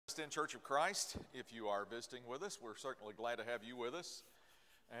In Church of Christ. If you are visiting with us, we're certainly glad to have you with us.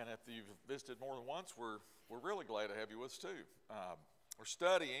 And if you've visited more than once, we're really glad to have you with us too. We're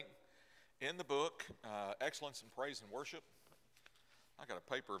studying in the book, Excellence in Praise and Worship. I got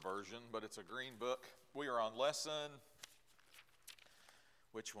a paper version, but it's a green book. We are on lesson,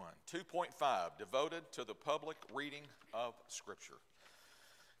 which one? 2.5, devoted to the public reading of Scripture.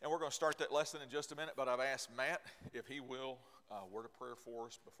 And we're going to start that lesson in just a minute, but I've asked Matt if he will word a prayer for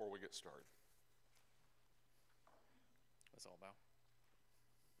us before we get started. Let's all bow.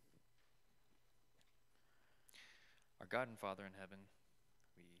 Our God and Father in heaven,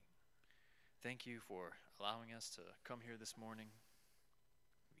 we thank you for allowing us to come here this morning.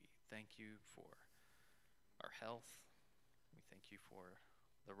 We thank you for our health. We thank you for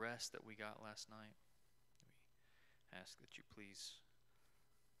the rest that we got last night. We ask that you please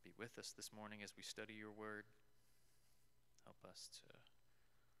be with us this morning as we study your word. Help us to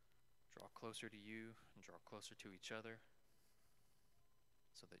draw closer to you and draw closer to each other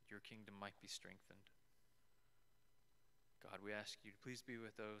so that your kingdom might be strengthened. God, we ask you to please be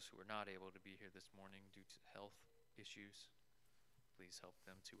with those who are not able to be here this morning due to health issues. Please help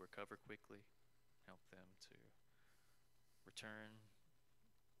them to recover quickly. Help them to return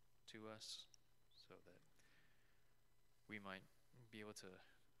to us so that we might be able to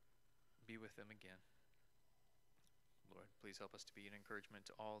be with them again. Lord, please help us to be an encouragement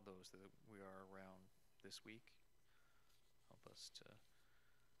to all those that we are around this week. Help us to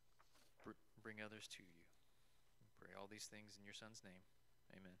bring others to you. We pray all these things in your Son's name.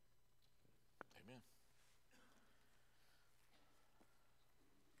 Amen. Amen.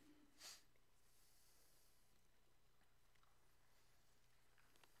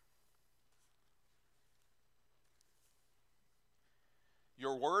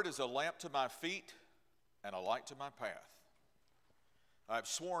 Your word is a lamp to my feet and a light to my path. I have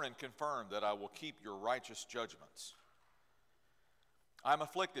sworn and confirmed that I will keep your righteous judgments. I am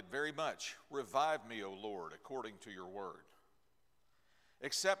afflicted very much. Revive me, O Lord, according to your word.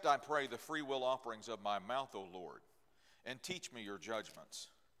 Accept, I pray, the free will offerings of my mouth, O Lord, and teach me your judgments.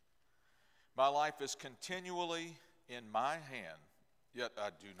 My life is continually in my hand, yet I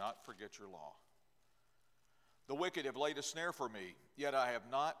do not forget your law. The wicked have laid a snare for me, yet I have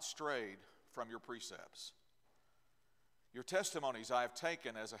not strayed from your precepts. Your testimonies I have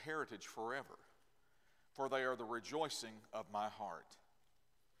taken as a heritage forever, for they are the rejoicing of my heart.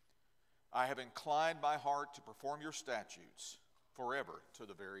 I have inclined my heart to perform your statutes forever to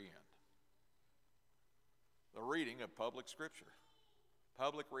the very end. The reading of public Scripture.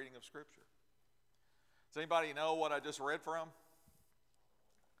 Public reading of Scripture. Does anybody know what I just read from?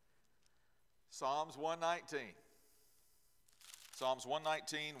 Psalms 119. Psalms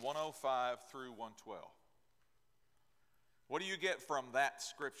 119, 105 through 112. What do you get from that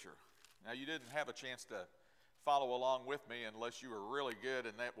scripture? Now, you didn't have a chance to follow along with me unless you were really good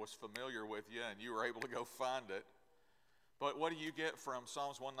and that was familiar with you and you were able to go find it. But what do you get from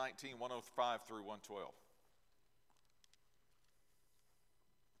Psalms 119, 105 through 112?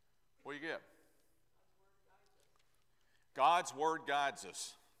 What do you get? God's word guides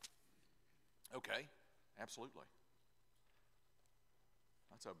us. Okay, absolutely.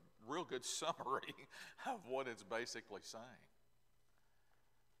 That's a real good summary of what it's basically saying.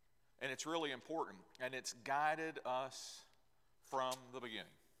 And it's really important, and it's guided us from the beginning,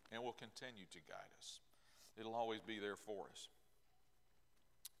 and will continue to guide us. It'll always be there for us.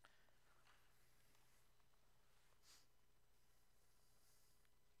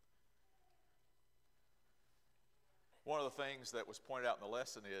 One of the things that was pointed out in the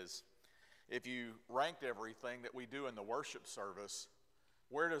lesson is, if you ranked everything that we do in the worship service,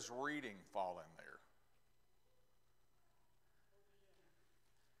 where does reading fall in there?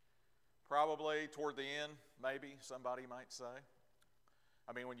 Probably toward the end, maybe, somebody might say.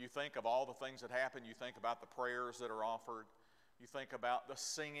 I mean, when you think of all the things that happen, you think about the prayers that are offered. You think about the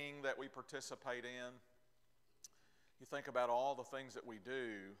singing that we participate in. You think about all the things that we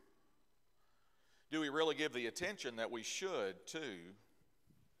do. Do we really give the attention that we should to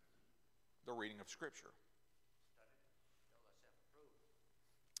the reading of Scripture?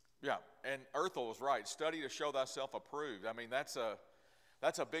 Yeah, and Ethel was right. Study to show thyself approved. I mean, that's a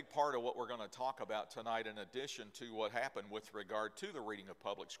big part of what we're going to talk about tonight, in addition to what happened with regard to the reading of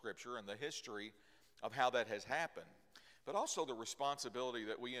public Scripture and the history of how that has happened, but also the responsibility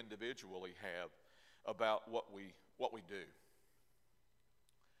that we individually have about what we do.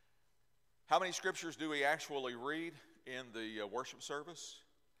 How many scriptures do we actually read in the worship service?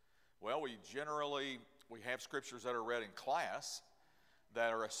 Well, we have scriptures that are read in class,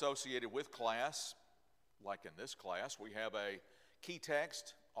 that are associated with class. Like in this class, we have a key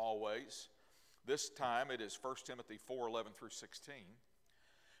text always. This time it is 1 Timothy 4:11 through 16.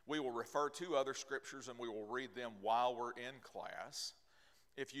 We will refer to other scriptures and we will read them while we're in class.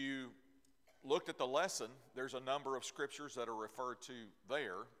 If you looked at the lesson, there's a number of scriptures that are referred to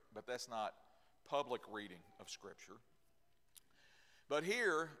there, but that's not public reading of Scripture. But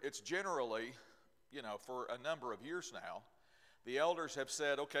here, it's generally, for a number of years now, the elders have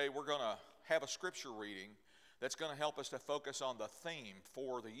said, okay, we're going to have a Scripture reading that's going to help us to focus on the theme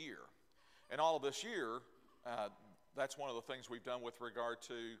for the year. And all of this year, that's one of the things we've done with regard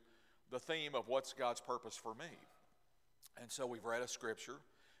to the theme of what's God's purpose for me. And so we've read a Scripture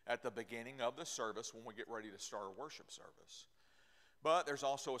at the beginning of the service when we get ready to start a worship service. But there's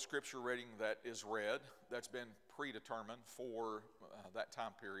also a Scripture reading that is read that's been predetermined for that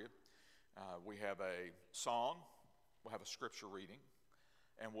time period. We have a song, we'll have a Scripture reading,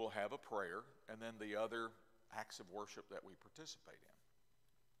 and we'll have a prayer, and then the other acts of worship that we participate in.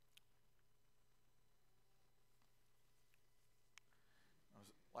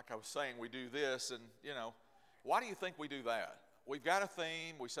 Like I was saying, we do this, and why do you think we do that? We've got a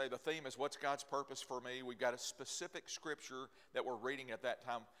theme. We say the theme is what's God's purpose for me. We've got a specific scripture that we're reading at that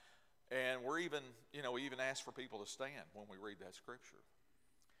time. And we're even, we even ask for people to stand when we read that scripture.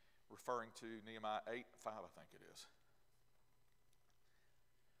 Referring to Nehemiah 8:5, I think it is.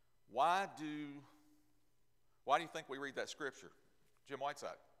 Why do you think we read that scripture? Jim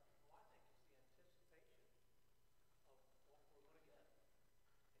Whiteside.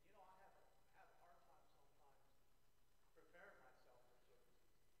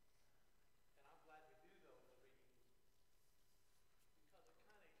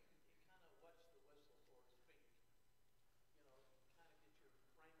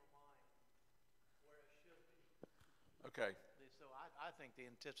 Okay. So I think the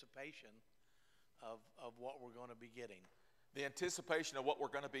anticipation of what we're going to be getting. The anticipation of what we're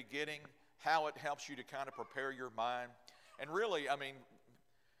going to be getting, how it helps you to kind of prepare your mind. And really,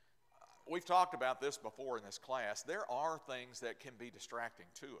 we've talked about this before in this class. There are things that can be distracting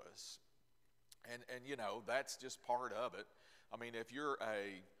to us. And that's just part of it. If you're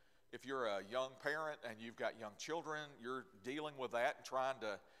a young parent and you've got young children, you're dealing with that and trying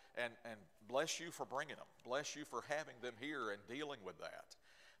to, and bless you for bringing them. Bless you for having them here and dealing with that.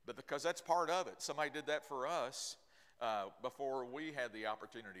 But because that's part of it. Somebody did that for us before we had the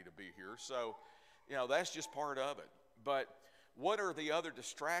opportunity to be here. So, that's just part of it. But what are the other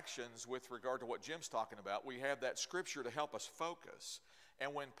distractions with regard to what Jim's talking about? We have that scripture to help us focus.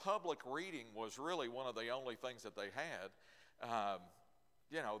 And when public reading was really one of the only things that they had,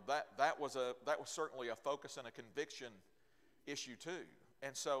 that was certainly a focus and a conviction issue too.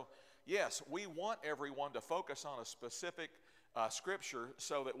 And so, yes, we want everyone to focus on a specific scripture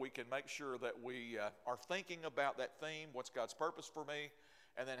so that we can make sure that we are thinking about that theme, what's God's purpose for me,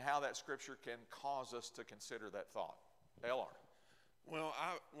 and then how that scripture can cause us to consider that thought. LR. Well,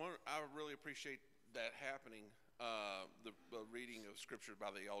 I really appreciate that happening, the reading of scripture by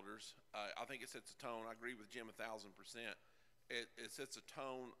the elders. I think it sets a tone. I agree with Jim 1,000%. It sets a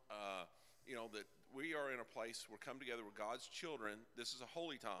tone, that we are in a place where come together with God's children. This is a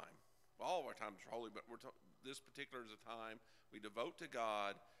holy time. Well, all of our times are holy, but this particular is a time we devote to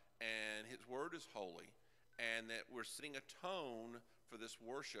God, and His Word is holy, and that we're setting a tone for this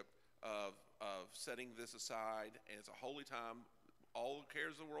worship of setting this aside, and it's a holy time. All the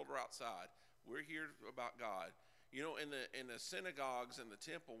cares of the world are outside. We're here about God. In the synagogues and the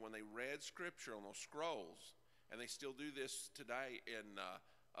temple, when they read Scripture on those scrolls, and they still do this today in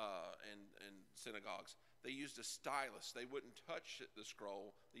synagogues, they used a stylus. They wouldn't touch the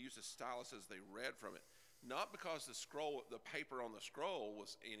scroll. They used a stylus as they read from it. Not because the paper on the scroll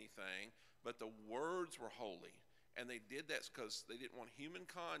was anything, but the words were holy. And they did that because they didn't want human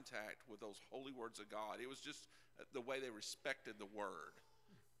contact with those holy words of God. It was just the way they respected the word.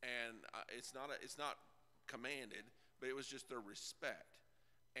 And it's not commanded, but it was just their respect.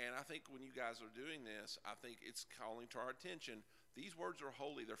 And I think when you guys are doing this, I think it's calling to our attention. These words are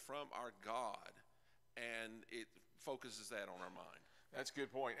holy. They're from our God. And it focuses that on our mind. That's a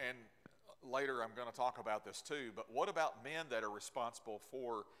good point. And later I'm going to talk about this too. But what about men that are responsible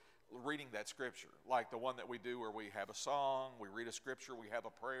for reading that scripture? Like the one that we do where we have a song, we read a scripture, we have a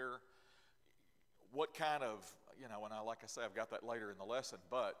prayer. What kind of, and like I say, I've got that later in the lesson,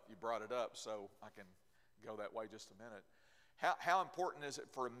 but you brought it up so I can go that way just a minute. How important is it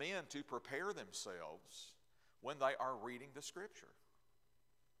for men to prepare themselves when they are reading the scripture?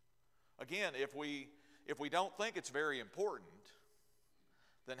 Again, if we don't think it's very important,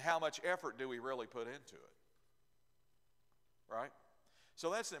 then how much effort do we really put into it? Right? So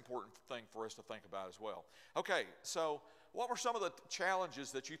that's an important thing for us to think about as well. Okay, so what were some of the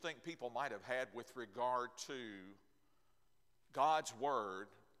challenges that you think people might have had with regard to God's Word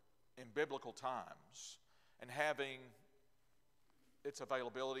in biblical times and having its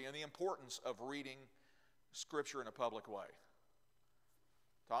availability and the importance of reading Scripture in a public way?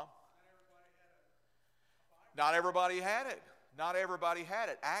 Tom? Not everybody had it. Not everybody had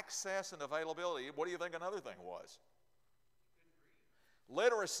it. Access and availability. What do you think another thing was?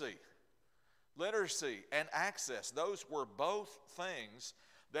 Literacy. Literacy and access. Those were both things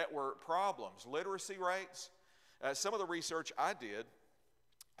that were problems. Literacy rates. Some of the research I did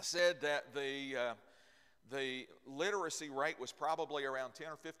said that the literacy rate was probably around 10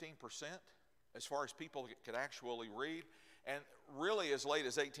 or 15% as far as people could actually read. And really, as late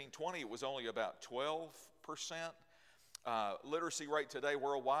as 1820, it was only about 12%. Literacy rate today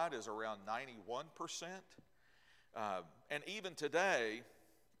worldwide is around 91%. And even today,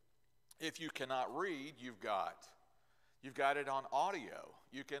 if you cannot read, you've got it on audio.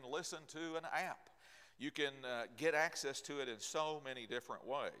 You can listen to an app. You can get access to it in so many different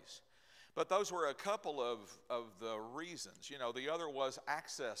ways. But those were a couple of the reasons. You know, the other was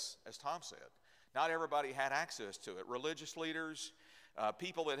access, as Tom said. Not everybody had access to it. Religious leaders,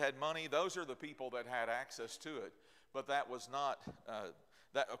 people that had money, those are the people that had access to it. But that was not,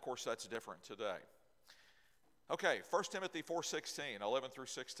 of course, that's different today. Okay, 1 Timothy 4:16, 11 through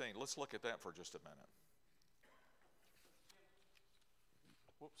 16. Let's look at that for just a minute.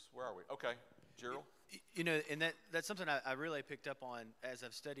 Whoops, where are we? Okay, Gerald? You know, and that's something I really picked up on as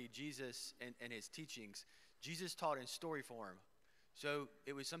I've studied Jesus and his teachings. Jesus taught in story form. So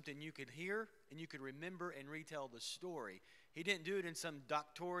it was something you could hear and you could remember and retell the story. He didn't do it in some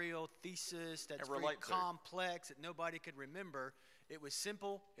doctoral thesis that's very complex that nobody could remember. It was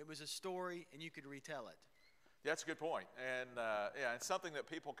simple, it was a story, and you could retell it. Yeah, that's a good point. And yeah, it's something that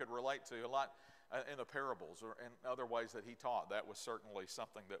people could relate to a lot in the parables or in other ways that he taught. That was certainly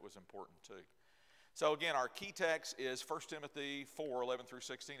something that was important too. So again, our key text is 1 Timothy 4, 11 through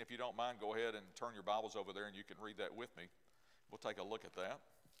 16. If you don't mind, go ahead and turn your Bibles over there and you can read that with me. We'll take a look at that.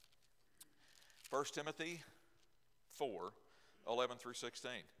 1 Timothy 4, 11 through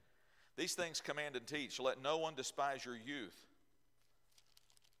 16. These things command and teach. Let no one despise your youth.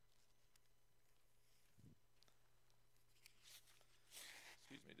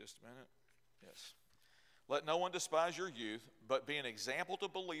 Excuse me just a minute. Yes. Let no one despise your youth, but be an example to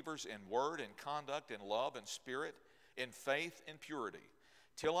believers in word and conduct, in love and spirit, in faith and purity.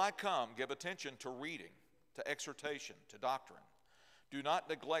 Till I come, give attention to reading, to exhortation, to doctrine. Do not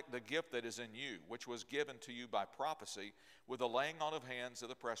neglect the gift that is in you, which was given to you by prophecy, with the laying on of hands of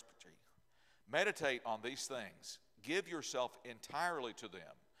the presbytery. Meditate on these things. Give yourself entirely to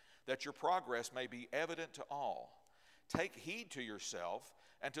them, that your progress may be evident to all. Take heed to yourself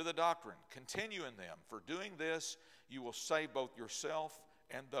and to the doctrine. Continue in them. For doing this, you will save both yourself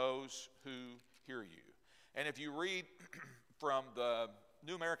and those who hear you. And if you read from the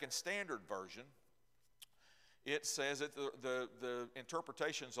New American Standard Version, it says that the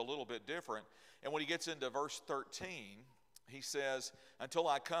interpretation's a little bit different. And when he gets into verse 13, he says, until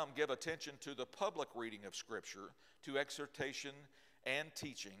I come, give attention to the public reading of Scripture, to exhortation and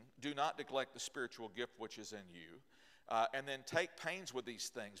teaching. Do not neglect the spiritual gift which is in you. And then take pains with these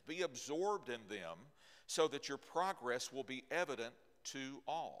things. Be absorbed in them so that your progress will be evident to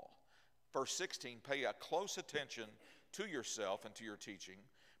all. Verse 16, pay a close attention to yourself and to your teaching.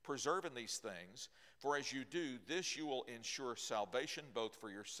 Preserve in these things, for as you do, this you will ensure salvation both for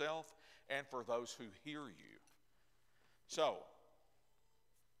yourself and for those who hear you. So,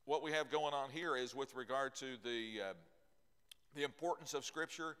 what we have going on here is with regard to the importance of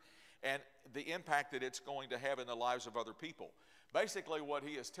Scripture and the impact that it's going to have in the lives of other people. Basically, what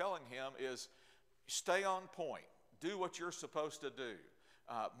he is telling him is stay on point. Do what you're supposed to do.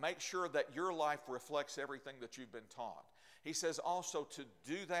 Make sure that your life reflects everything that you've been taught. He says also to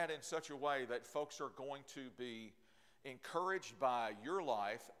do that in such a way that folks are going to be encouraged by your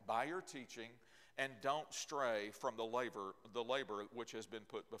life, by your teaching, and don't stray from the labor which has been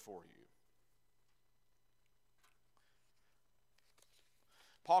put before you.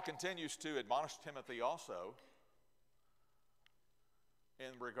 Paul continues to admonish Timothy also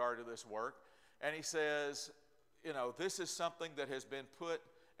in regard to this work. And he says, you know, this is something that has been put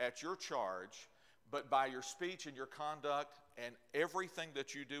at your charge, but by your speech and your conduct and everything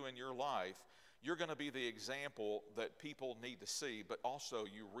that you do in your life, you're going to be the example that people need to see, but also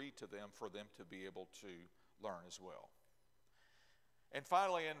you read to them for them to be able to learn as well. And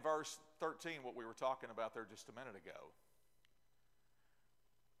finally, in verse 13, what we were talking about there just a minute ago,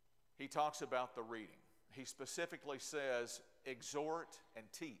 he talks about the reading. He specifically says, exhort and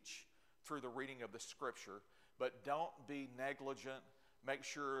teach through the reading of the Scripture, but don't be negligent. Make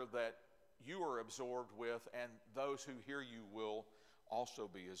sure that you are absorbed with, and those who hear you will also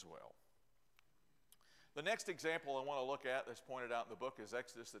be as well. The next example I want to look at that's pointed out in the book is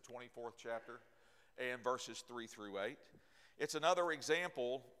Exodus, the 24th chapter, and verses 3 through 8. It's another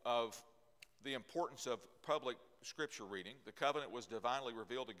example of the importance of public scripture reading. The covenant was divinely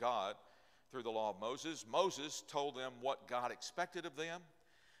revealed to God through the law of Moses. Moses told them what God expected of them.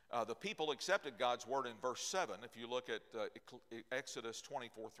 The people accepted God's word in verse 7. If you look at Exodus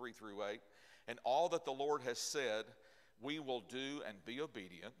 24, 3 through 8, and all that the Lord has said, we will do and be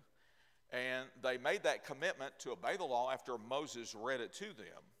obedient. And they made that commitment to obey the law after Moses read it to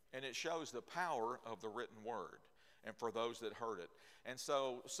them. And it shows the power of the written word and for those that heard it. And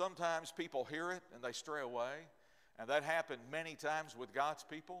so sometimes people hear it and they stray away. And that happened many times with God's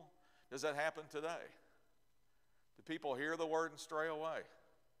people. Does that happen today? Do people hear the word and stray away?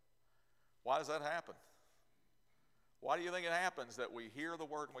 Why does that happen? Why do you think it happens that we hear the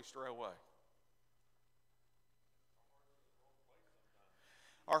word and we stray away?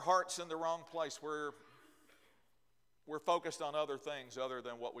 Our heart's in the wrong place. We're focused on other things other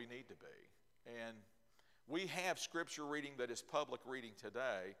than what we need to be. And we have scripture reading that is public reading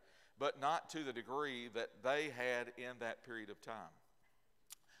today, but not to the degree that they had in that period of time.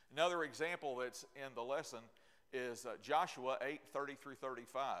 Another example that's in the lesson is Joshua 8:30 through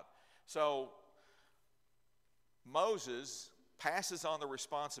 35. So Moses passes on the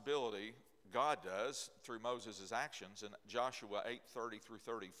responsibility, God does, through Moses' actions in Joshua 8:30 through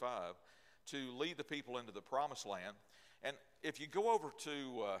 35, to lead the people into the promised land. And if you go over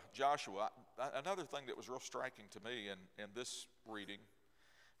to Joshua, another thing that was real striking to me in this reading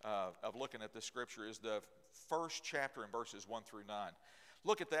of looking at this scripture is the first chapter in verses 1 through 9.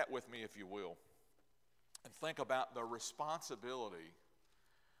 Look at that with me, if you will, and think about the responsibility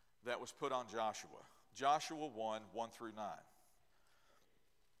that was put on Joshua. Joshua 1, 1 through 9.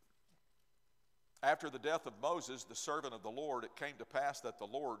 After the death of Moses, the servant of the Lord, it came to pass that the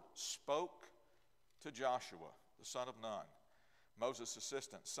Lord spoke to Joshua, the son of Nun, Moses'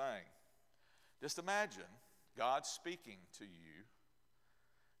 assistant, saying, just imagine God speaking to you,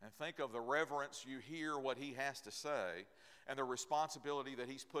 and think of the reverence you hear what he has to say and the responsibility that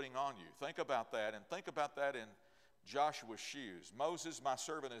he's putting on you. Think about that, and think about that in Joshua's shoes. Moses, my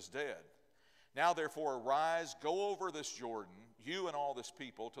servant, is dead. Now therefore arise, go over this Jordan, you and all this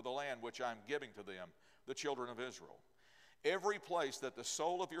people, to the land which I am giving to them, the children of Israel. Every place that the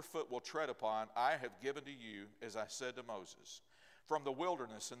sole of your foot will tread upon, I have given to you, as I said to Moses, from the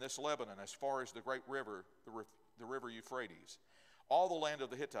wilderness in this Lebanon as far as the great river, the river Euphrates, all the land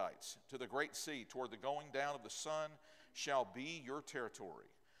of the Hittites, to the great sea, toward the going down of the sun, shall be your territory.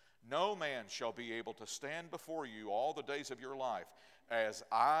 No man shall be able to stand before you all the days of your life. As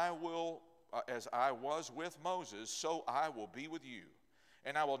I was with Moses, so I will be with you,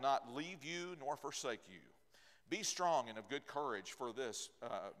 and I will not leave you nor forsake you. Be strong and of good courage, for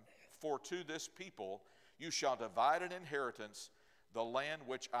to this people you shall divide an inheritance, the land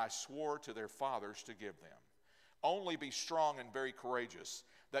which I swore to their fathers to give them. Only be strong and very courageous,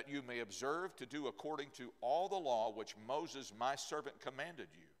 that you may observe to do according to all the law which Moses my servant commanded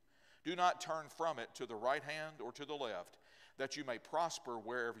you. Do not turn from it to the right hand or to the left, that you may prosper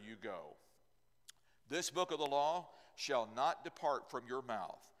wherever you go. This book of the law shall not depart from your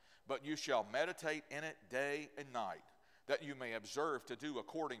mouth, but you shall meditate in it day and night, that you may observe to do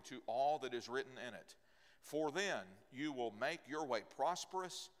according to all that is written in it. For then you will make your way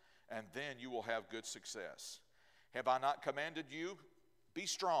prosperous, and then you will have good success. Have I not commanded you? Be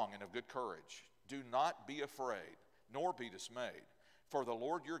strong and of good courage. Do not be afraid, nor be dismayed, for the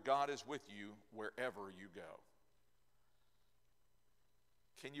Lord your God is with you wherever you go.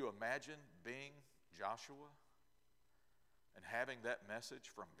 Can you imagine being Joshua and having that message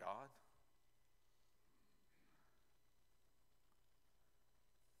from God?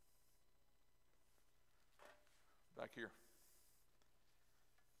 Back here.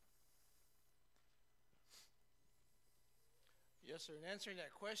 Yes, sir. In answering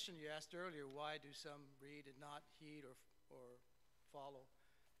that question you asked earlier, why do some read and not heed or follow?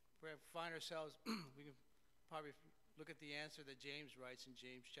 We find ourselves, we can probably look at the answer that James writes in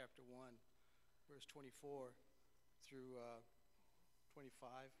James chapter 1, verse 24 through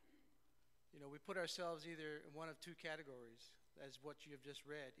 25. You know, we put ourselves either in one of two categories, as what you have just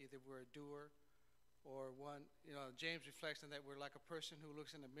read. Either we're a doer, or one, you know, James reflects on that we're like a person who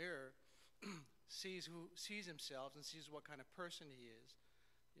looks in the mirror, sees himself and sees what kind of person he is,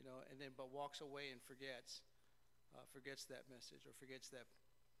 you know, and then but walks away and forgets that message or forgets that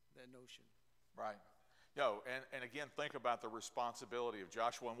notion. Right. And again, think about the responsibility of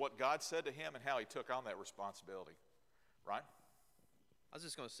Joshua and what God said to him and how he took on that responsibility. Right? I was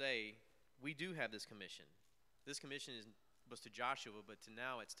just going to say, we do have this commission. This commission was to Joshua, but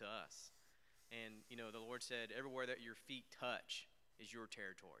now it's to us. And, the Lord said, everywhere that your feet touch is your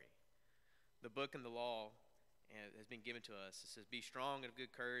territory. The book and the law has been given to us. It says, be strong and of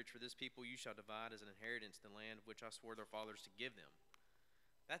good courage, for this people you shall divide as an inheritance the land which I swore their fathers to give them.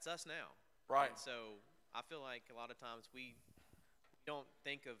 That's us now. Right. And so I feel like a lot of times we don't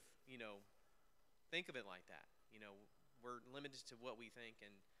think of it like that. We're limited to what we think,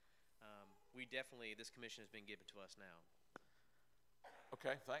 and this commission has been given to us now.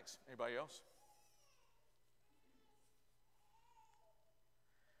 Okay, thanks. Anybody else?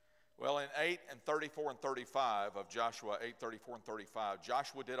 Well, in 8 and 34 and 35 of Joshua, 8, 34 and 35,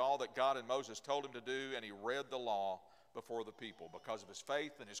 Joshua did all that God and Moses told him to do, and he read the law before the people because of his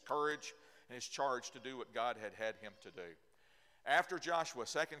faith and his courage and his charge to do what God had him to do. After Joshua,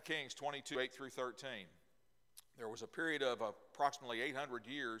 2 Kings 22, 8 through 13, there was a period of approximately 800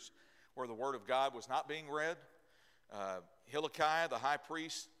 years where the Word of God was not being read. Hilkiah, the high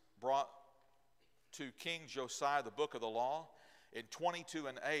priest, brought to King Josiah the book of the law. In 22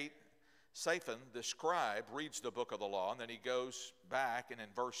 and 8, Shaphan, the scribe, reads the book of the law, and then he goes back, and in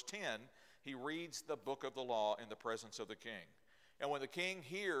verse 10, he reads the book of the law in the presence of the king. And when the king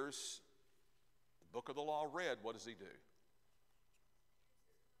hears the book of the law read, what does he do?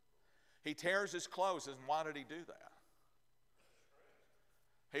 He tears his clothes. And why did he do that?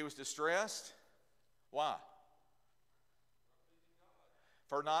 He was distressed. Why?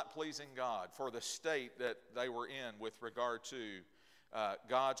 For not pleasing God, for the state that they were in with regard to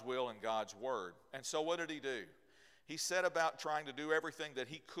God's will and God's word. And so what did he do? He set about trying to do everything that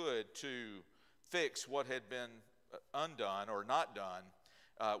he could to fix what had been undone or not done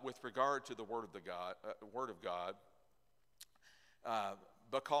with regard to the word of God,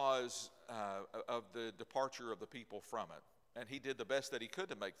 because of the departure of the people from it. And he did the best that he could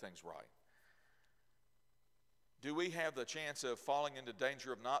to make things right. Do we have the chance of falling into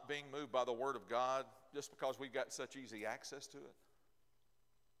danger of not being moved by the Word of God just because we've got such easy access to it?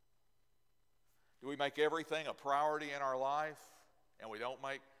 Do we make everything a priority in our life and we don't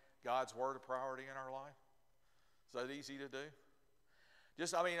make God's Word a priority in our life? Is that easy to do?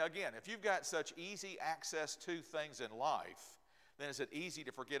 Again, if you've got such easy access to things in life, then is it easy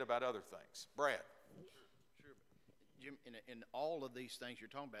to forget about other things? Brad. Sure. Jim, in all of these things you're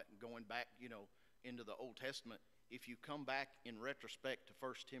talking about, going back, into the Old Testament, if you come back in retrospect to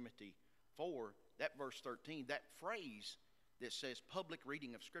 1 Timothy 4, that verse 13, that phrase that says public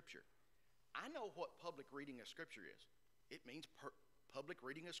reading of Scripture, I know what public reading of Scripture is. It means public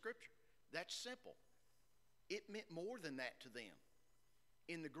reading of Scripture. That's simple. It meant more than that to them.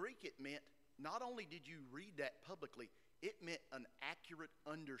 In the Greek, it meant not only did you read that publicly, it meant an accurate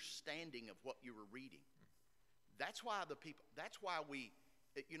understanding of what you were reading. That's why we,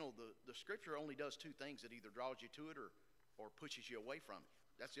 the Scripture only does two things. It either draws you to it or pushes you away from it.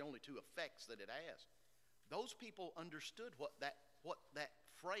 That's the only two effects that it has. Those people understood what that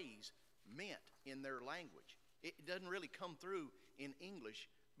phrase meant in their language. It doesn't really come through in English.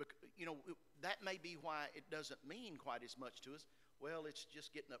 But, that may be why it doesn't mean quite as much to us. Well, it's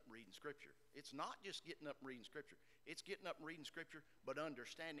just getting up and reading Scripture. It's not just getting up and reading Scripture. It's getting up and reading Scripture, but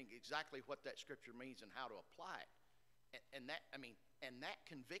understanding exactly what that Scripture means and how to apply it. And that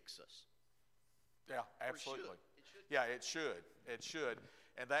convicts us. Yeah, absolutely. It should. Yeah, it should. It should.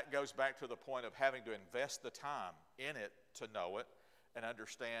 And that goes back to the point of having to invest the time in it to know it and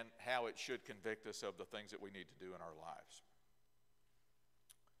understand how it should convict us of the things that we need to do in our lives.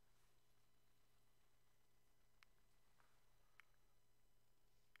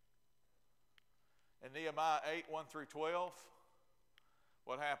 In Nehemiah 8, 1 through 12,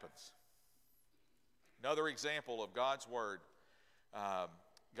 what happens? Another example of God's word.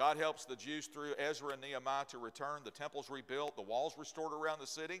 God helps the Jews through Ezra and Nehemiah to return. The temple's rebuilt, the walls restored around the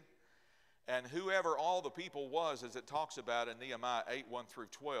city. And whoever all the people was, as it talks about in Nehemiah 8, 1 through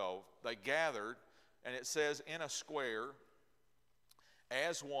 12, they gathered, and it says, in a square,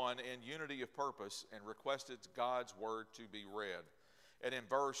 as one in unity of purpose, and requested God's word to be read. And in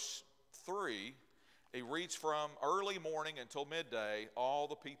verse 3, he reads from early morning until midday, all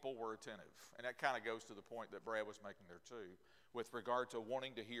the people were attentive. And that kind of goes to the point that Brad was making there too, with regard to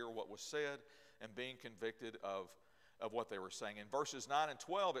wanting to hear what was said and being convicted of what they were saying. In verses 9 and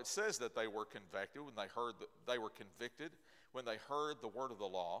 12, it says that they were convicted when they were convicted when they heard the word of the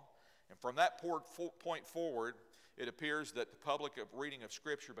law. And from that point forward, it appears that the public reading of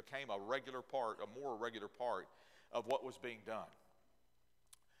Scripture became a more regular part of what was being done.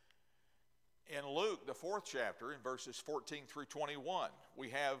 In Luke, the 4th chapter, in verses 14 through 21, we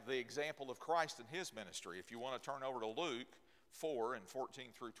have the example of Christ and his ministry. If you want to turn over to Luke 4 and 14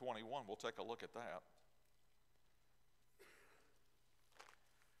 through 21, we'll take a look at that.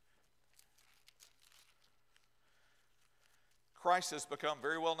 Christ has become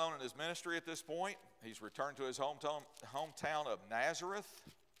very well known in his ministry at this point. He's returned to his hometown of Nazareth,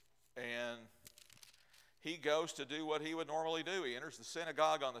 and he goes to do what he would normally do. He enters the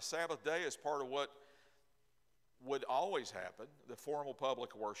synagogue on the Sabbath day as part of what would always happen, the formal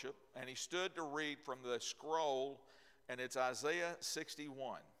public worship, and he stood to read from the scroll, and it's Isaiah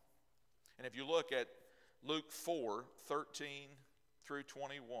 61. And if you look at Luke 4, 13 through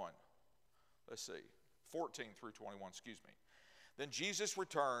 21, let's see, 14 through 21, excuse me. Then Jesus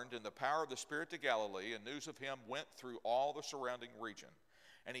returned in the power of the Spirit to Galilee, and news of him went through all the surrounding region.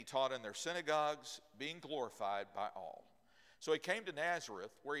 And he taught in their synagogues, being glorified by all. So he came to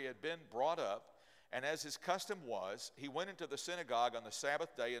Nazareth, where he had been brought up, and as his custom was, he went into the synagogue on the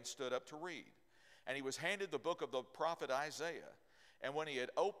Sabbath day and stood up to read. And he was handed the book of the prophet Isaiah. And when he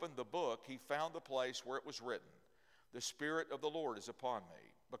had opened the book, he found the place where it was written, "The Spirit of the Lord is upon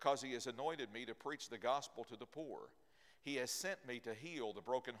me, because he has anointed me to preach the gospel to the poor. He has sent me to heal the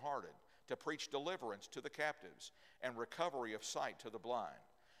brokenhearted, to preach deliverance to the captives, and recovery of sight to the blind,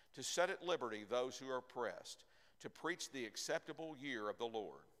 to set at liberty those who are oppressed, to preach the acceptable year of the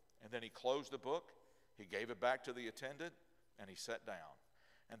Lord." And then he closed the book, he gave it back to the attendant, and he sat down.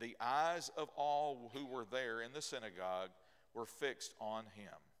 And the eyes of all who were there in the synagogue were fixed on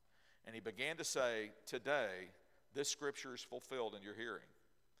him. And he began to say, "Today this scripture is fulfilled in your hearing."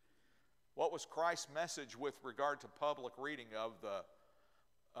 What was Christ's message with regard to public reading of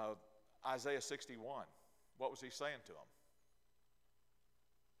Isaiah 61? What was he saying to them?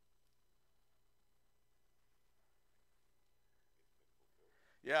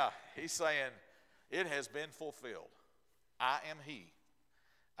 Yeah, he's saying, it has been fulfilled. I am he.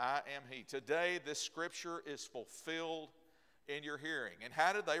 I am he. Today this scripture is fulfilled in your hearing. And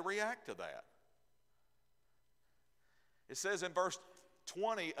how did they react to that? It says in verse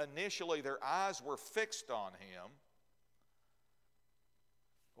 20, initially their eyes were fixed on him.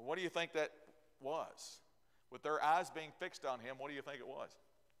 Well, what do you think that was? With their eyes being fixed on him, what do you think it was?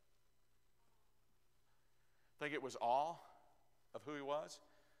 Think it was awe of who he was?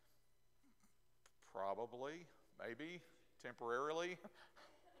 Probably, maybe, temporarily.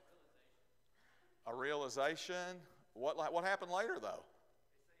 A realization. What happened later, though?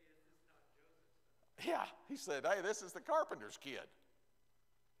 Yeah, he said, "Hey, this is the carpenter's kid."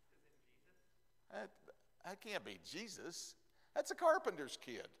 That can't be Jesus. That's a carpenter's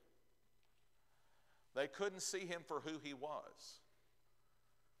kid. They couldn't see him for who he was.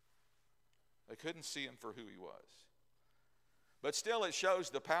 They couldn't see him for who he was. But still, it shows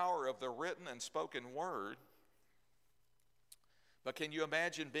the power of the written and spoken word. But can you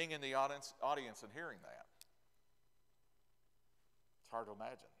imagine being in the audience and hearing that? It's hard to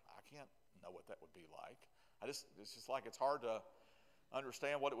imagine. I can't know what that would be like. It's just like it's hard to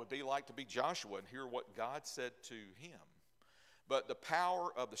understand what it would be like to be Joshua and hear what God said to him. But the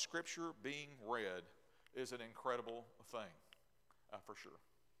power of the scripture being read is an incredible thing, for sure.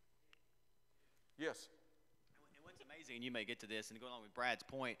 Yes? And what's amazing, and you may get to this, and go along with Brad's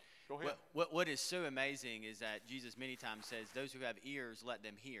point, Go ahead. what is so amazing is that Jesus many times says, "Those who have ears, let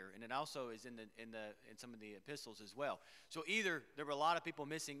them hear," and it also is in some of the epistles as well. So either there were a lot of people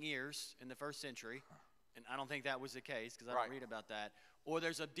missing ears in the first century, and I don't think that was the case because I don't read about that, or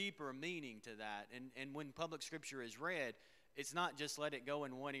there's a deeper meaning to that. And when public scripture is read, it's not just let it go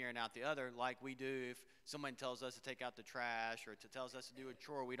in one ear and out the other like we do if someone tells us to take out the trash or tells us to do a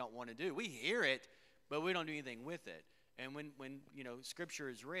chore we don't want to do. We hear it, but we don't do anything with it. And when scripture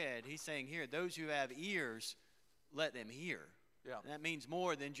is read, he's saying here, those who have ears, let them hear. Yeah. And that means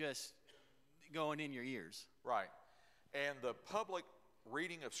more than just going in your ears. Right. And the public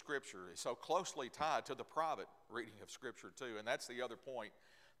reading of Scripture is so closely tied to the private reading of Scripture too. And that's the other point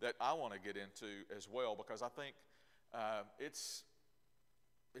that I want to get into as well, because I think it's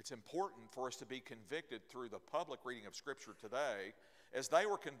important for us to be convicted through the public reading of Scripture today, as they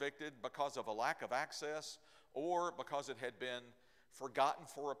were convicted because of a lack of access or because it had been forgotten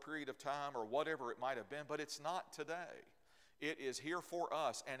for a period of time or whatever it might have been. But it's not today. It is here for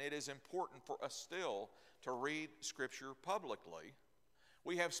us, and it is important for us still to read Scripture publicly.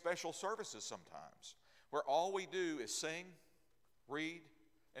 We have special services sometimes where all we do is sing, read,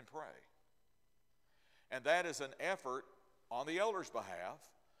 and pray. And that is an effort on the elders' behalf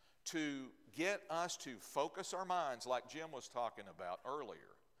to get us to focus our minds, like Jim was talking about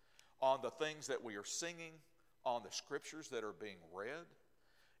earlier, on the things that we are singing, on the scriptures that are being read.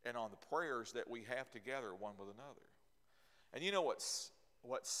 and on the prayers that we have together one with another. And you know what's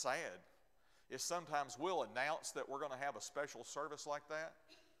sad is sometimes we'll announce that we're going to have a special service like that,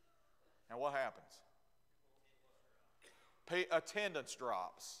 and what happens? Attendance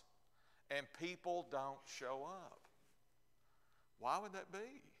drops, and people don't show up. Why would that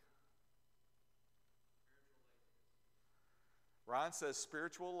be? Ryan says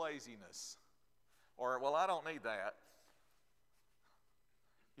spiritual laziness. Or, well, I don't need that.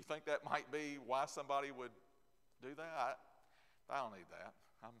 You think that might be why somebody would do that? I don't need that.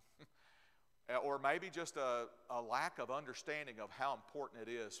 Or maybe just a lack of understanding of how important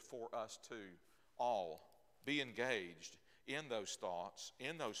it is for us to all be engaged in those thoughts,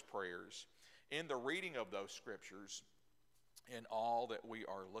 in those prayers, in the reading of those scriptures, in all that we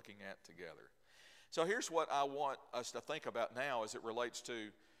are looking at together. So here's what I want us to think about now as it relates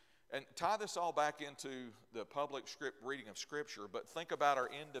to, and tie this all back into the public reading of Scripture, but think about our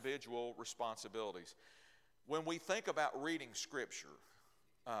individual responsibilities. When we think about reading Scripture,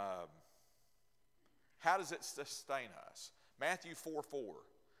 how does it sustain us? Matthew 4:4.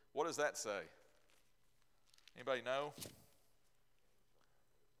 What does that say? Anybody know?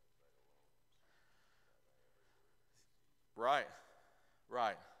 Right.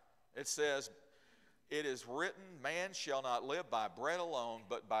 It says, "It is written, man shall not live by bread alone,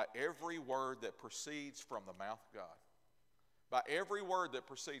 but by every word that proceeds from the mouth of God." By every word that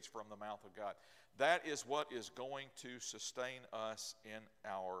proceeds from the mouth of God. That is what is going to sustain us in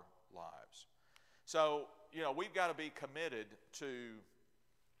our lives. So, we've got to be committed to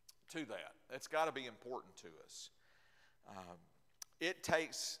that. It's got to be important to us. It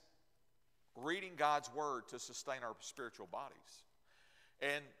takes reading God's Word to sustain our spiritual bodies.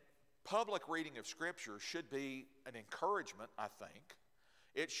 And public reading of Scripture should be an encouragement, I think.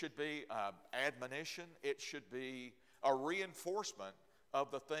 It should be admonition. It should be a reinforcement of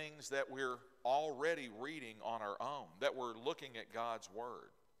the things that we're already reading on our own, that we're looking at God's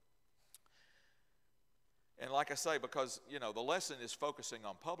Word. And like I say, because, the lesson is focusing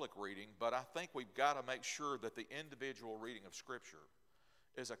on public reading, but I think we've got to make sure that the individual reading of Scripture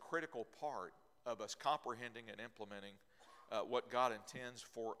is a critical part of us comprehending and implementing what God intends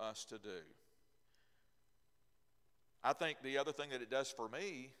for us to do. I think the other thing that it does for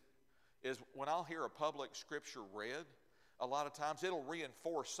me is when I'll hear a public Scripture read, a lot of times it'll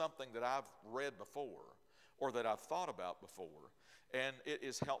reinforce something that I've read before or that I've thought about before, and it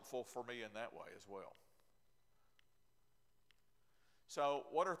is helpful for me in that way as well. So,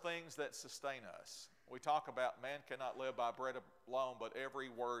 what are things that sustain us? We talk about man cannot live by bread alone, but every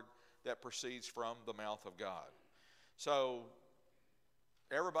word that proceeds from the mouth of God. So,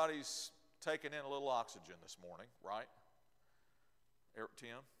 everybody's taking in a little oxygen this morning, right?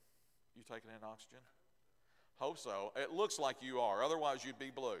 Tim, you taking in oxygen? Hope so. It looks like you are. Otherwise, you'd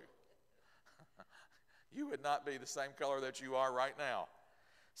be blue. You would not be the same color that you are right now.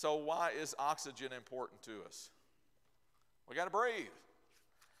 So why is oxygen important to us? We got to breathe.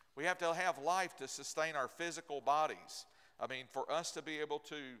 We have to have life to sustain our physical bodies. I mean, for us to be able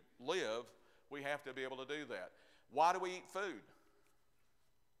to live, we have to be able to do that. Why do we eat food?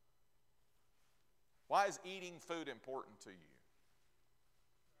 Why is eating food important to you?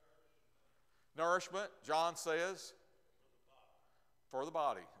 Nourishment, John says. For the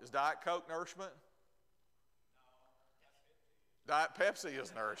body. Is Diet Coke nourishment? No. Diet Pepsi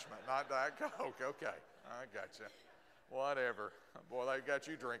is nourishment, not Diet Coke. Okay, I got you. Whatever. Boy, they got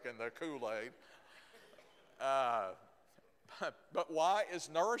you drinking the Kool-Aid. But why is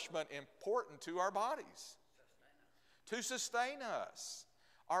nourishment important to our bodies? To sustain us.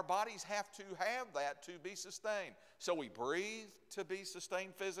 Our bodies have to have that to be sustained. So we breathe to be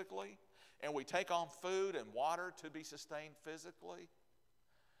sustained physically, and we take on food and water to be sustained physically.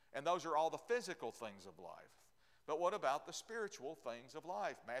 And those are all the physical things of life. But what about the spiritual things of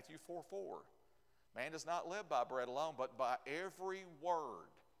life? Matthew 4:4. Man does not live by bread alone, but by every word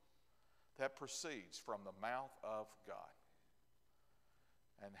that proceeds from the mouth of God.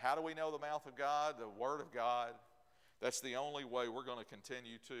 And how do we know the mouth of God? The Word of God. That's the only way we're going to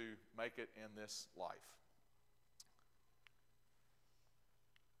continue to make it in this life.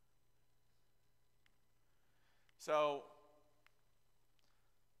 So,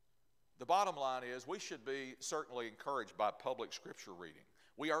 the bottom line is we should be certainly encouraged by public Scripture reading.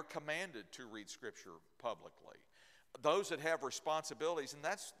 We are commanded to read Scripture publicly. Those that have responsibilities, and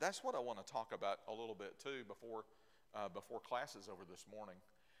that's what I want to talk about a little bit too before classes over this morning.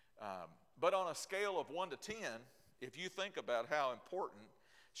 But on a scale of 1 to 10, if you think about how important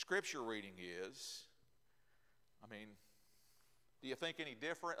Scripture reading is, I mean, do you think any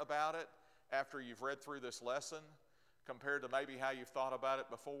different about it after you've read through this lesson compared to maybe how you've thought about it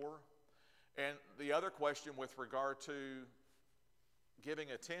before? And the other question with regard to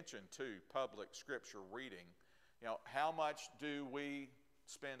giving attention to public scripture reading, how much do we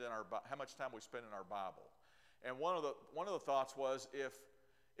spend how much time we spend in our Bible? And one of the thoughts was,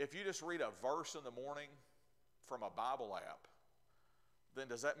 if you just read a verse in the morning from a Bible app, then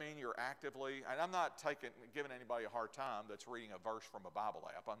does that mean you're actively, and I'm not giving anybody a hard time that's reading a verse from a Bible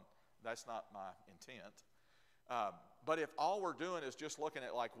app. That's not my intent. But if all we're doing is just looking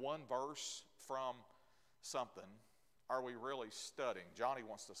at like one verse from something, are we really studying? Johnny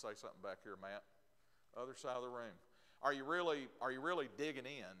wants to say something back here, Matt. Other side of the room. Are you really digging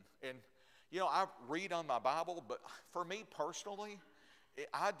in? And I read on my Bible, but for me personally,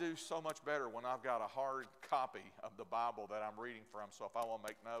 I do so much better when I've got a hard copy of the Bible that I'm reading from. So if I want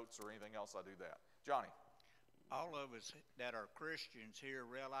to make notes or anything else, I do that. Johnny. All of us that are Christians here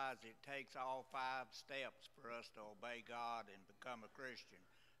realize it takes all 5 steps for us to obey God and become a Christian.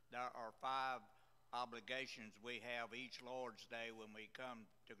 There are 5 obligations we have each Lord's Day when we come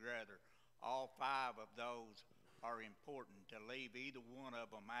together. All 5 of those are important. To leave either one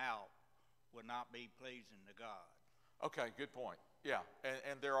of them out would not be pleasing to God. Okay, good point. Yeah,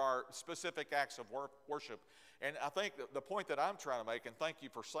 and there are specific acts of worship. And I think the point that I'm trying to make, and thank you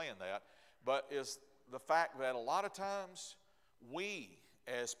for saying that, but is the fact that a lot of times we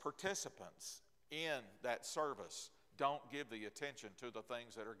as participants in that service don't give the attention to the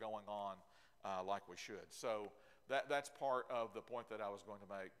things that are going on like we should. So that's part of the point that I was going to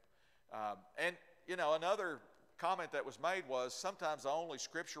make. And another comment that was made was sometimes the only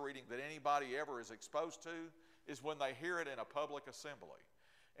scripture reading that anybody ever is exposed to is when they hear it in a public assembly.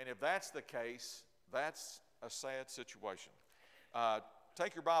 And if that's the case, that's a sad situation.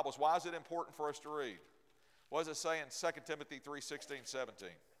 Take your Bibles. Why is it important for us to read? What does it say in 2 Timothy 3:16, 17?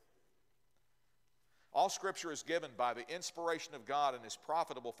 All Scripture is given by the inspiration of God and is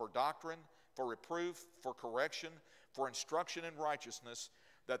profitable for doctrine, for reproof, for correction, for instruction in righteousness,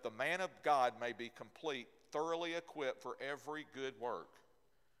 that the man of God may be complete, thoroughly equipped for every good work.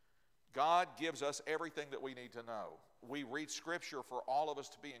 God gives us everything that we need to know. We read Scripture for all of us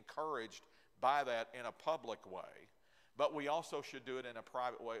to be encouraged by that in a public way, but we also should do it in a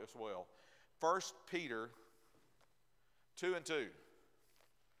private way as well. 1 Peter 2:2.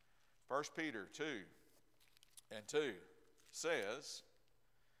 1 Peter 2:2 says,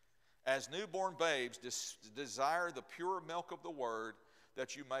 as newborn babes desire the pure milk of the word,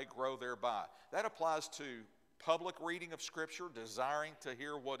 that you may grow thereby. That applies to public reading of Scripture, desiring to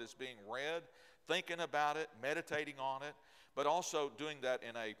hear what is being read, thinking about it, meditating on it, but also doing that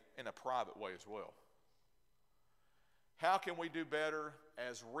in a private way as well. How can we do better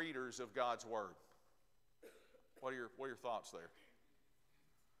as readers of God's Word? What are your thoughts there?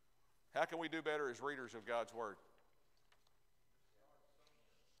 How can we do better as readers of God's Word?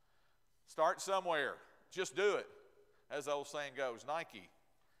 Start somewhere. Just do it, as the old saying goes. Nike.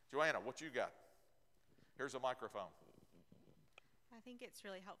 Joanna, what you got? Here's a microphone. I think it's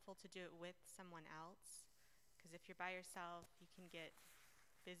really helpful to do it with someone else, because if you're by yourself, you can get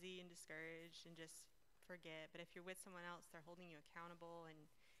busy and discouraged and just forget. But if you're with someone else, they're holding you accountable, and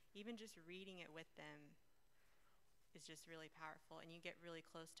even just reading it with them is just really powerful, and you get really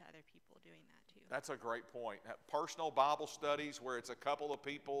close to other people doing that too. That's a great point. Personal Bible studies where it's a couple of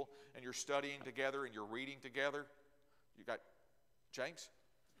people and you're studying together and you're reading together. You got James?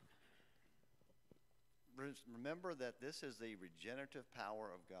 Remember that this is the regenerative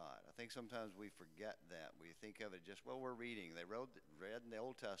power of God. I think sometimes we forget that. We think of it just, we're reading. They read in the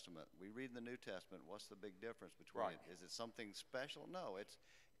Old Testament. We read in the New Testament. What's the big difference between it? Is it something special? No,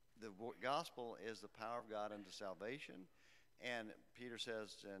 the gospel is the power of God unto salvation. And Peter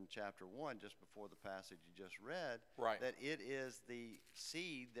says in chapter 1, just before the passage you just read, that it is the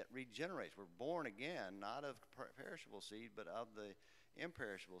seed that regenerates. We're born again, not of perishable seed, but of the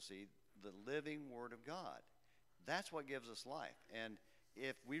imperishable seed, the living Word of God. That's what gives us life. And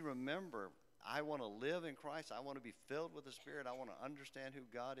if we remember, I want to live in Christ, I want to be filled with the Spirit, I want to understand who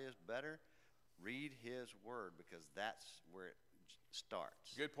God is better, read His Word, because that's where it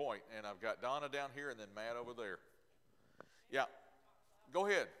starts. Good point. And I've got Donna down here and then Matt over there. Yeah. Go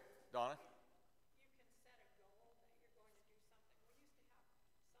ahead, Donna. You can set a goal that you're going to do something. We used to have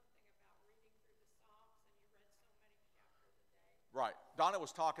something about reading through the Psalms, and you read so many chapters a day. Right. Donna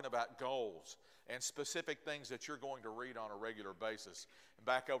was talking about goals and specific things that you're going to read on a regular basis. And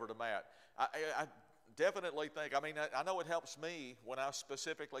back over to Matt. I definitely think, I know it helps me when I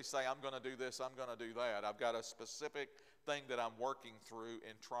specifically say I'm going to do this, I'm going to do that. I've got a specific thing that I'm working through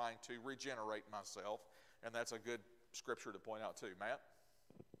in trying to regenerate myself, and that's a good scripture to point out too. Matt?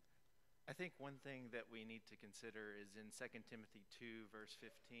 I think one thing that we need to consider is in 2 Timothy 2, verse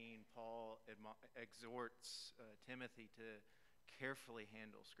 15, Paul exhorts Timothy to carefully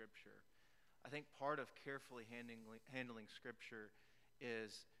handle Scripture. I think part of carefully handling Scripture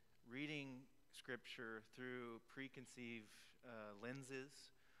is reading Scripture through preconceived lenses,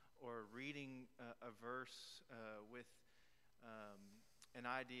 or reading a verse with an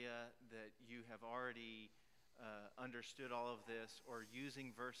idea that you have already understood all of this, or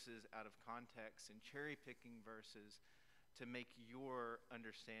using verses out of context and cherry-picking verses to make your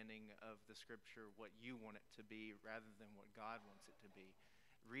understanding of the Scripture what you want it to be rather than what God wants it to be.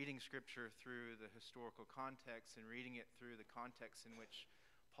 Reading Scripture through the historical context and reading it through the context in which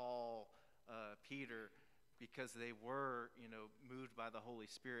Paul, Peter, because they were, moved by the Holy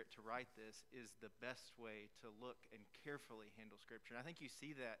Spirit to write this, is the best way to look and carefully handle Scripture. And I think you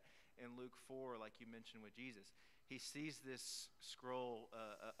see that in Luke 4, like you mentioned with Jesus. He sees this scroll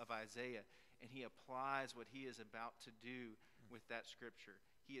of Isaiah, and he applies what he is about to do with that Scripture.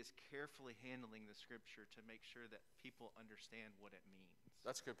 He is carefully handling the Scripture to make sure that people understand what it means.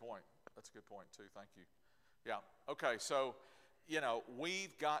 That's a good point. That's a good point, too. Thank you. Yeah. Okay, so,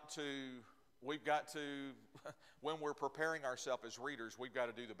 we've got to, when we're preparing ourselves as readers, we've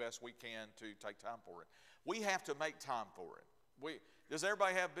got to do the best we can to take time for it. We have to make time for it. Does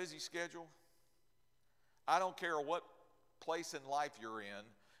everybody have a busy schedule? I don't care what place in life you're in,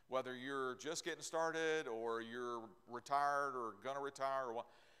 whether you're just getting started or you're retired or going to retire or what,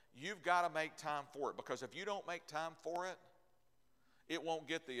 you've got to make time for it, because if you don't make time for it, it won't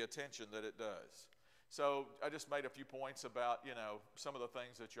get the attention that it does. So I just made a few points about, some of the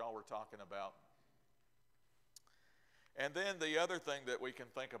things that y'all were talking about. And then the other thing that we can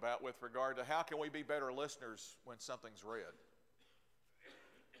think about with regard to how can we be better listeners when something's read?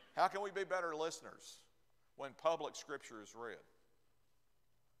 How can we be better listeners when public Scripture is read?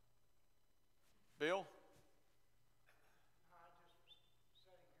 Bill?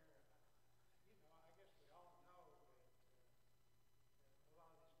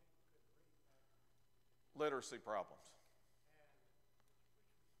 Literacy problems.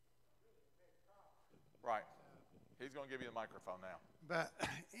 Right. He's going to give you the microphone now. But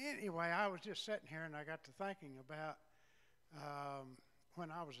anyway, I was just sitting here and I got to thinking about when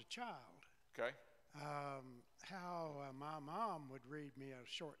I was a child. Okay. How my mom would read me a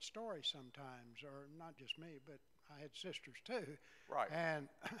short story sometimes, or not just me, but I had sisters too. Right. And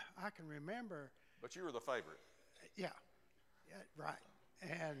I can remember. But you were the favorite. Yeah, right.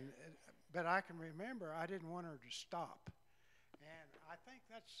 But I can remember I didn't want her to stop. And I think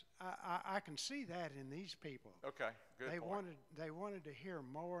that's, I can see that in these people. Okay, good point. They wanted to hear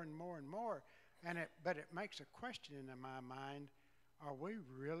more and more and more. But it makes a question in my mind, are we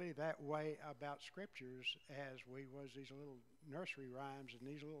really that way about Scriptures as we was these little nursery rhymes and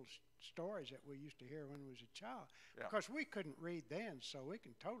these little stories that we used to hear when we was a child? Yeah. Because we couldn't read then, so we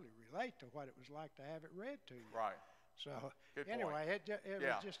can totally relate to what it was like to have it read to you. Right. So good anyway, point. it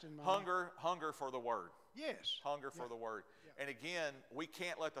was just in my hunger for the Word. Yes. Hunger for the Word. Yeah. And again, we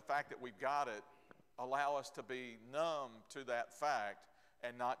can't let the fact that we've got it allow us to be numb to that fact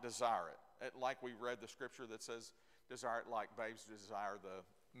and not desire it. Like we read the Scripture that says, desire it like babes desire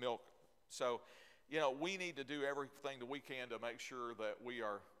the milk. So, we need to do everything that we can to make sure that we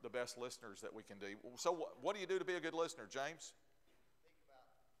are the best listeners that we can do. So what do you do to be a good listener, James? Think about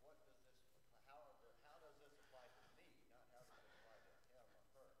how does this apply to me, not how does it apply to him or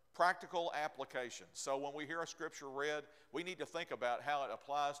her. Practical application. So when we hear a Scripture read, we need to think about how it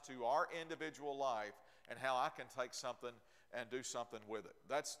applies to our individual life and how I can take something and do something with it.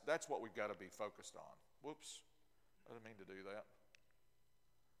 That's what we've got to be focused on. Whoops. I didn't mean to do that.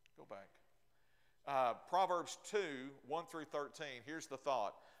 Go back. Proverbs 2, 1 through 13. Here's the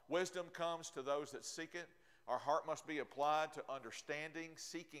thought. Wisdom comes to those that seek it. Our heart must be applied to understanding,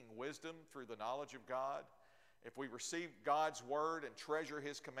 seeking wisdom through the knowledge of God. If we receive God's word and treasure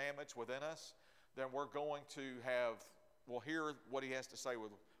His commandments within us, then we'll hear what He has to say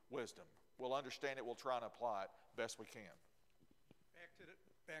with wisdom. We'll understand it. We'll try and apply it best we can.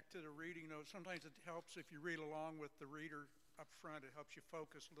 Back to the reading, though, sometimes it helps if you read along with the reader up front. It helps you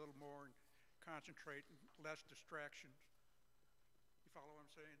focus a little more and concentrate, and less distractions. You follow what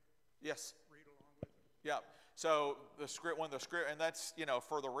I'm saying? Yes. Read along with it. Yeah. So and that's,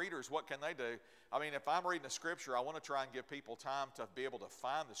 for the readers, what can they do? I mean, if I'm reading a Scripture, I want to try and give people time to be able to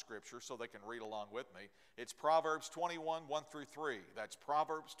find the Scripture so they can read along with me. It's Proverbs 21, 1 through 3. That's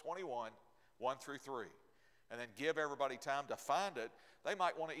Proverbs 21, 1 through 3. And then give everybody time to find it. They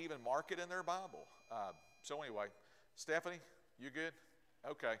might want to even mark it in their Bible. So anyway, Stephanie, you good?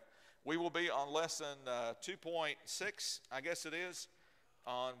 Okay. We will be on lesson 2.6, I guess it is.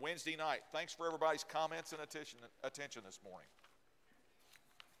 on Wednesday night. Thanks for everybody's comments and attention this morning.